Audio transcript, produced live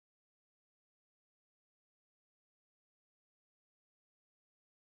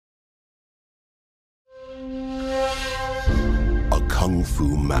Kung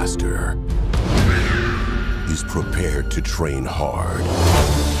Fu master is prepared to train hard,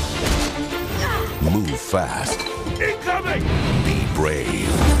 move fast, incoming! Be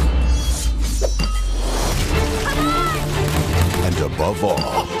brave, and above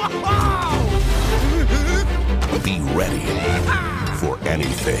all, be ready for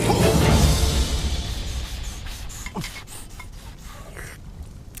anything.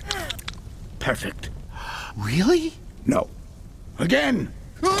 Perfect. Really? No. Again!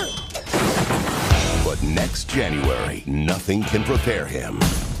 But next January, nothing can prepare him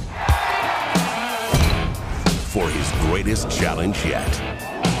for his greatest challenge yet.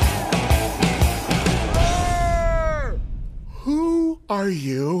 Who are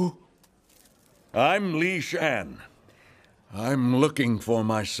you? I'm Li Shan. I'm looking for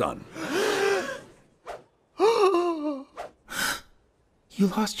my son. You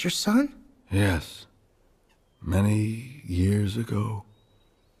lost your son? Yes. Many years ago.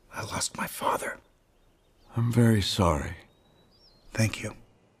 I lost my father. I'm very sorry. Thank you.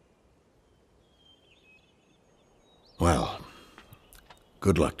 Well,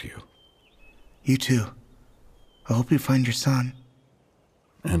 good luck to you. You too. I hope you find your son.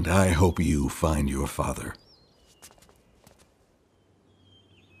 And I hope you find your father.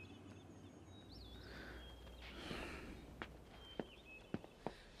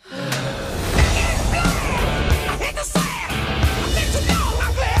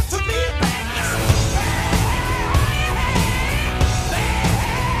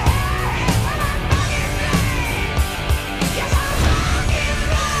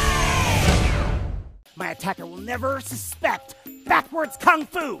 My attacker will never suspect backwards kung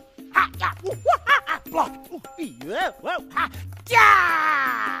fu. Ha, ya, woo, wah, ha, ha, block. Ooh, yeah, whoa, ha,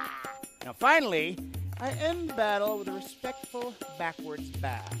 ja! Now finally, I end the battle with a respectful backwards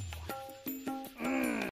bow.